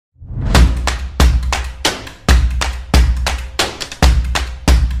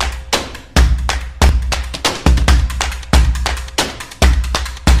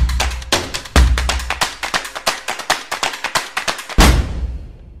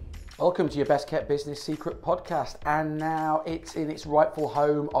Welcome to your Best Kept Business Secret podcast, and now it's in its rightful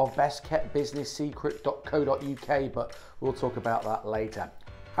home of bestkeptbusinesssecret.co.uk, but we'll talk about that later.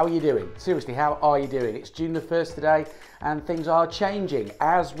 How are you doing? Seriously, how are you doing? It's June the 1st today, and things are changing.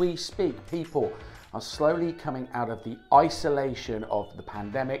 As we speak, people are slowly coming out of the isolation of the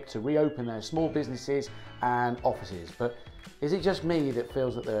pandemic to reopen their small businesses and offices. But is it just me that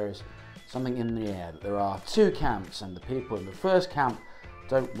feels that there is something in the air, that there are two camps, and the people in the first camp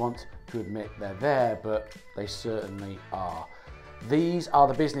don't want to admit they're there, but they certainly are. These are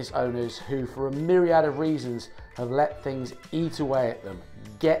the business owners who, for a myriad of reasons, have let things eat away at them,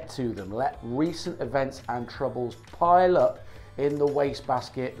 get to them, let recent events and troubles pile up in the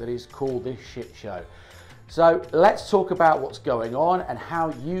wastebasket that is called this shit show. So let's talk about what's going on and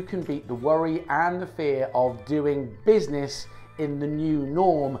how you can beat the worry and the fear of doing business in the new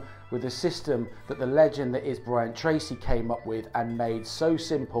norm with a system that the legend that is Brian Tracy came up with and made so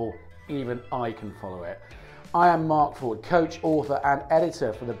simple even I can follow it. I am Mark Ford, coach, author and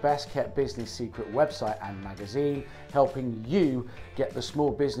editor for the Best Kept Business Secret website and magazine, helping you get the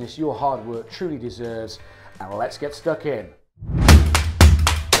small business your hard work truly deserves. And let's get stuck in.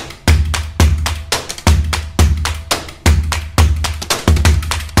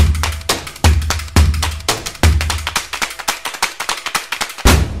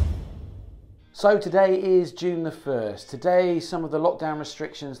 So today is June the 1st. Today, some of the lockdown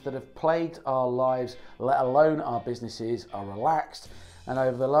restrictions that have plagued our lives, let alone our businesses, are relaxed. And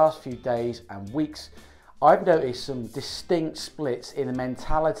over the last few days and weeks, I've noticed some distinct splits in the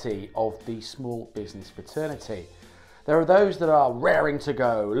mentality of the small business fraternity. There are those that are raring to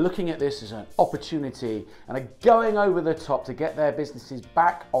go, looking at this as an opportunity and are going over the top to get their businesses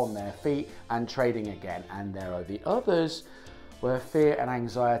back on their feet and trading again. And there are the others where fear and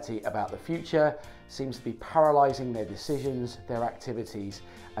anxiety about the future seems to be paralysing their decisions, their activities,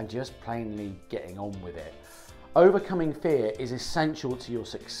 and just plainly getting on with it. Overcoming fear is essential to your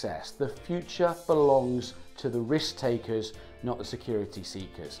success. The future belongs to the risk takers, not the security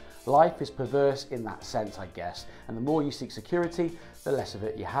seekers. Life is perverse in that sense, I guess, and the more you seek security, the less of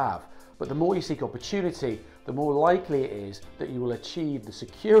it you have. But the more you seek opportunity, the more likely it is that you will achieve the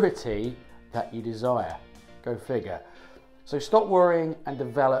security that you desire. Go figure. So stop worrying and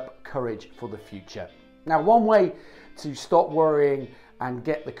develop courage for the future. Now, one way to stop worrying and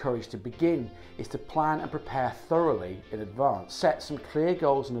get the courage to begin is to plan and prepare thoroughly in advance. Set some clear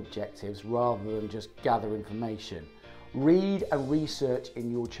goals and objectives rather than just gather information. Read and research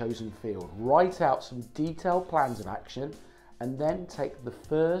in your chosen field. Write out some detailed plans of action and then take the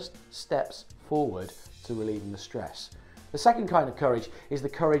first steps forward to relieving the stress. The second kind of courage is the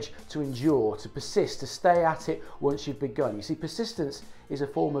courage to endure, to persist, to stay at it once you've begun. You see, persistence is a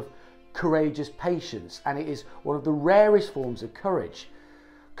form of courageous patience, and it is one of the rarest forms of courage.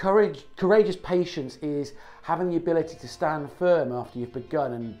 Courageous patience is having the ability to stand firm after you've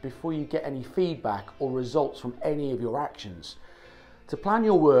begun and before you get any feedback or results from any of your actions. To plan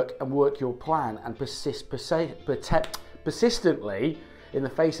your work and work your plan and persist persistently in the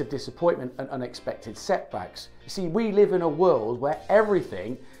face of disappointment and unexpected setbacks. You see, we live in a world where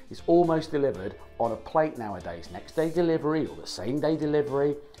everything is almost delivered on a plate nowadays. Next day delivery or the same day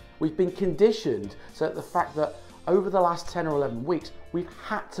delivery. We've been conditioned so that the fact that over the last 10 or 11 weeks, we've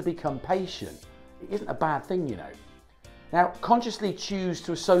had to become patient. It isn't a bad thing, you know. Now, consciously choose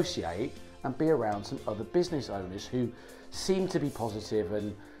to associate and be around some other business owners who seem to be positive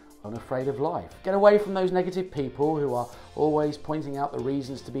and unafraid of life. Get away from those negative people who are always pointing out the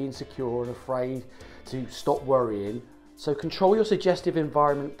reasons to be insecure and afraid to stop worrying. So control your suggestive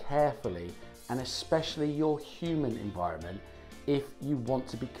environment carefully, and especially your human environment, if you want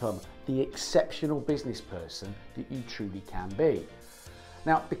to become the exceptional business person that you truly can be.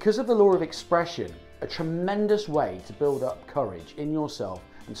 Now, because of the law of expression, a tremendous way to build up courage in yourself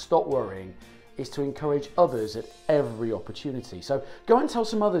and stop worrying is to encourage others at every opportunity. So go and tell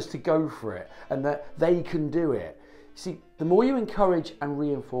some others to go for it and that they can do it. See, the more you encourage and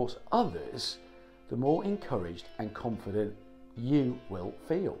reinforce others, the more encouraged and confident you will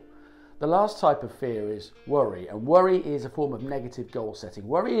feel. The last type of fear is worry, and worry is a form of negative goal setting.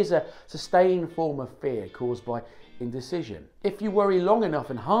 Worry is a sustained form of fear caused by indecision. If you worry long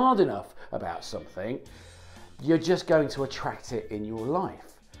enough and hard enough about something, you're just going to attract it in your life.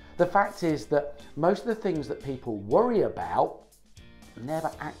 The fact is that most of the things that people worry about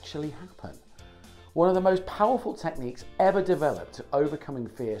never actually happen. One of the most powerful techniques ever developed to overcoming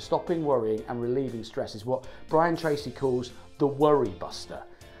fear, stopping worrying and relieving stress is what Brian Tracy calls the worry buster.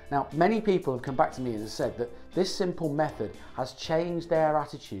 Now, many people have come back to me and said that this simple method has changed their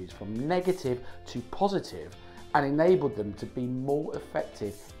attitudes from negative to positive and enabled them to be more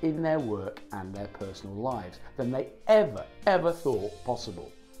effective in their work and their personal lives than they ever thought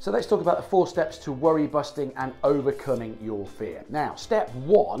possible. So let's talk about the 4 steps to worry busting and overcoming your fear. Now, step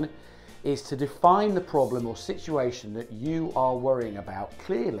 1 is to define the problem or situation that you are worrying about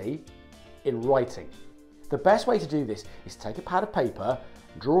clearly in writing. The best way to do this is take a pad of paper,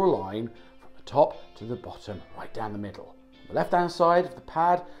 draw a line from the top to the bottom, right down the middle. On the left-hand side of the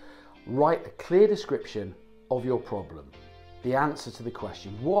pad, write a clear description of your problem. The answer to the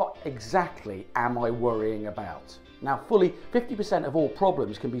question, what exactly am I worrying about? Now, fully 50% of all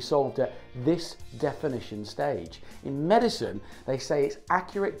problems can be solved at this definition stage. In medicine, they say it's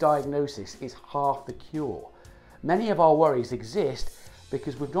accurate diagnosis is half the cure. Many of our worries exist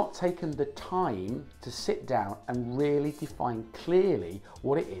because we've not taken the time to sit down and really define clearly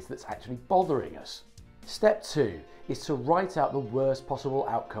what it is that's actually bothering us. Step 2 is to write out the worst possible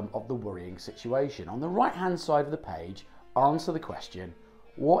outcome of the worrying situation. On the right-hand side of the page, answer the question,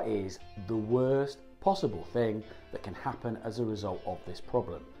 what is the worst possible thing that can happen as a result of this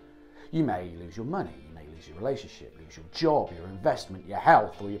problem? You may lose your money, you may lose your relationship, lose your job, your investment, your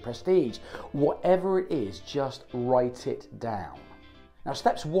health, or your prestige. Whatever it is, just write it down. Now,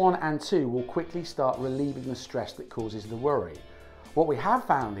 steps 1 and 2 will quickly start relieving the stress that causes the worry. What we have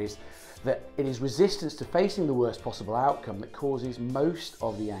found is that it is resistance to facing the worst possible outcome that causes most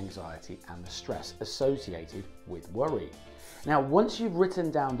of the anxiety and the stress associated with worry. Now, once you've written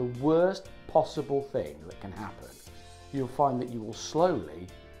down the worst possible thing that can happen, you'll find that you will slowly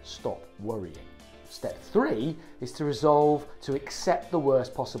stop worrying. Step 3 is to resolve to accept the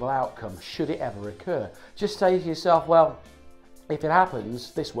worst possible outcome should it ever occur. Just say to yourself, well, if it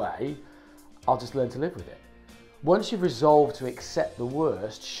happens this way, I'll just learn to live with it. Once you've resolved to accept the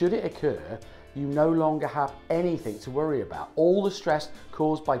worst, should it occur, you no longer have anything to worry about. All the stress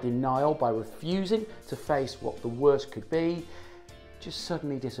caused by denial, by refusing to face what the worst could be, just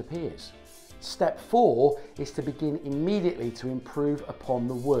suddenly disappears. Step 4 is to begin immediately to improve upon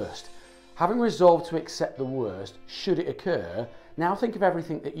the worst. Having resolved to accept the worst, should it occur, now think of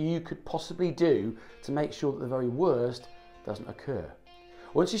everything that you could possibly do to make sure that the very worst doesn't occur.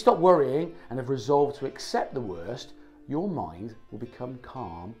 Once you stop worrying and have resolved to accept the worst, your mind will become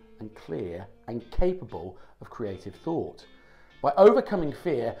calm and clear and capable of creative thought. By overcoming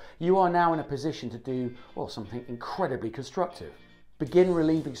fear, you are now in a position to do, well, something incredibly constructive. Begin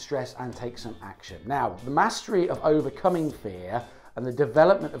relieving stress and take some action. Now, the mastery of overcoming fear and the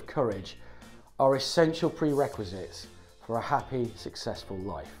development of courage are essential prerequisites for a happy, successful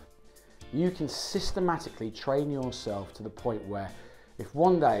life. You can systematically train yourself to the point where if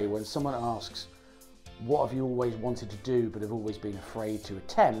one day when someone asks, what have you always wanted to do but have always been afraid to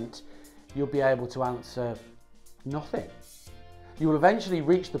attempt, you'll be able to answer, nothing. You will eventually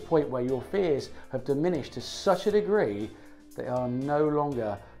reach the point where your fears have diminished to such a degree they are no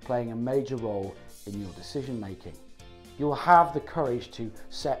longer playing a major role in your decision making. You'll have the courage to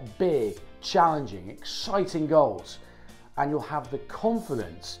set big, challenging, exciting goals, and you'll have the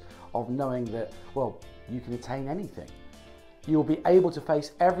confidence of knowing that, well, you can attain anything. You'll be able to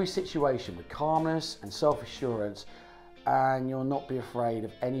face every situation with calmness and self-assurance, and you'll not be afraid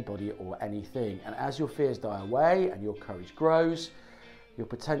of anybody or anything. And as your fears die away and your courage grows, your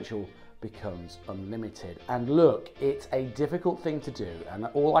potential becomes unlimited. And look, it's a difficult thing to do, and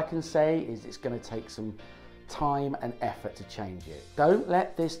all I can say is it's going to take some time and effort to change it. Don't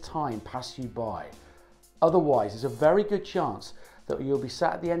let this time pass you by. Otherwise, there's a very good chance that you'll be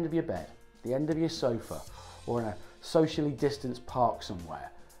sat at the end of your bed, the end of your sofa, or in a socially distanced park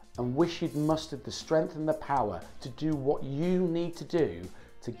somewhere, and wish you'd mustered the strength and the power to do what you need to do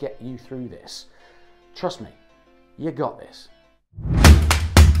to get you through this. Trust me, you got this.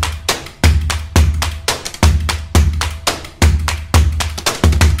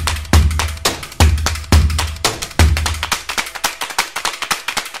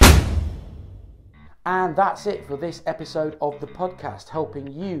 And that's it for this episode of the podcast,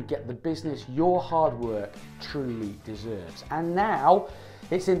 helping you get the business your hard work truly deserves. And now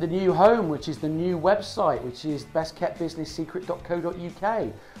it's in the new home, which is the new website, which is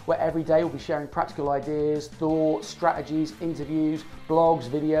bestkeptbusinesssecret.co.uk, where every day we'll be sharing practical ideas, thoughts, strategies, interviews, blogs,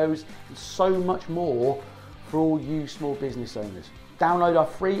 videos, and so much more for all you small business owners. Download our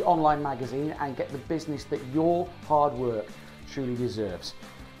free online magazine and get the business that your hard work truly deserves.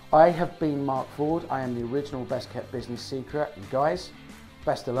 I have been Mark Ford. I am the original Best Kept Business Secret. And guys,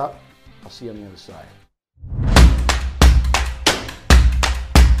 best of luck. I'll see you on the other side.